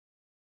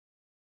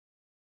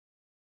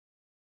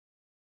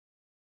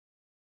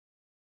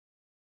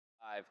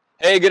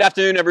Hey, good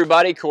afternoon,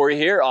 everybody. Corey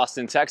here,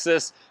 Austin,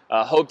 Texas.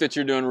 Hope that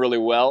you're doing really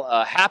well.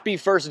 Happy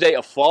first day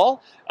of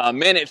fall.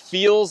 Man, it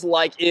feels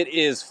like it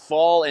is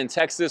fall in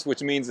Texas,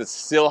 which means it's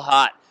still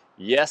hot.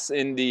 Yes,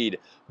 indeed.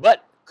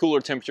 But cooler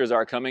temperatures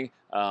are coming.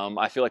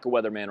 I feel like a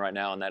weatherman right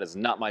now, and that is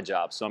not my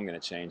job, so I'm going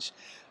to change.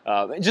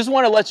 Just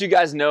want to let you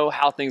guys know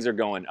how things are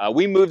going.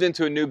 We moved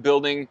into a new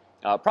building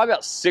probably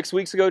about 6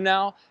 weeks ago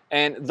now,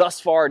 and thus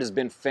far it has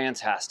been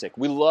fantastic.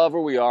 We love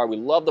where we are. We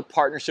love the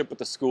partnership with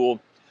the school.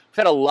 We've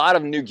had a lot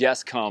of new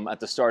guests come at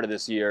the start of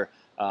this year,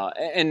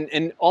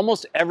 and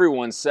almost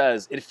everyone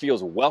says it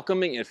feels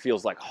welcoming, it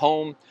feels like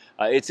home.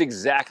 It's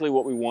exactly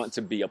what we want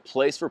to be, a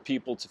place for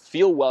people to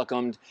feel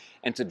welcomed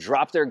and to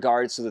drop their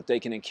guard so that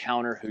they can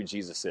encounter who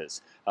Jesus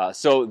is.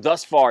 So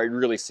thus far, it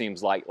really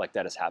seems like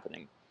that is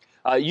happening.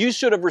 You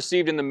should have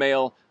received in the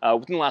mail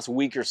within the last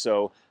week or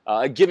so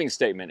a giving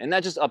statement, and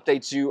that just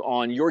updates you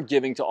on your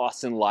giving to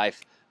Austin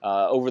Life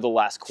over the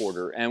last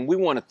quarter, and we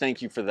want to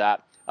thank you for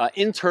that.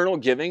 Internal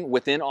giving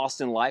within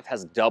Austin Life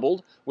has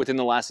doubled within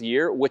the last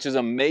year, which is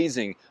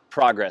amazing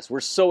progress. We're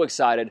so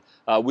excited.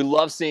 We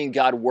love seeing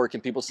God work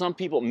in people.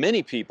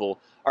 Many people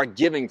are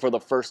giving for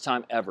the first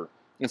time ever.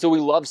 And so we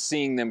love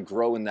seeing them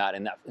grow in that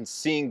and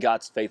seeing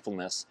God's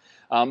faithfulness.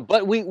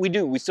 But we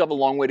still have a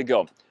long way to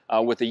go.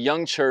 With a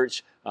young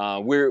church,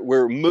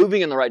 we're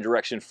moving in the right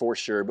direction for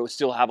sure, but we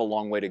still have a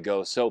long way to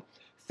go. So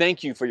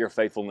thank you for your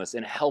faithfulness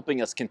in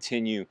helping us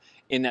continue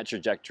in that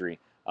trajectory.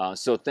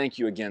 So thank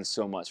you again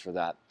so much for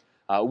that.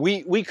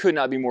 We could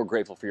not be more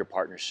grateful for your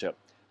partnership.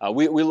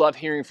 We love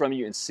hearing from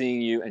you and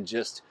seeing you and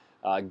just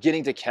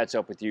getting to catch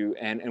up with you.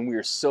 And we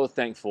are so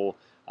thankful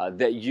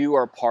that you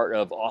are part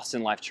of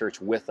Austin Life Church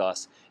with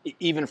us,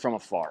 even from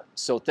afar.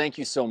 So thank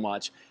you so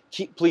much.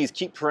 Please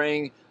keep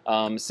praying.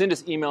 Send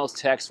us emails,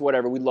 texts,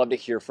 whatever. We'd love to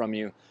hear from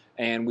you.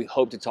 And we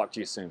hope to talk to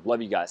you soon.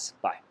 Love you guys.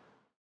 Bye.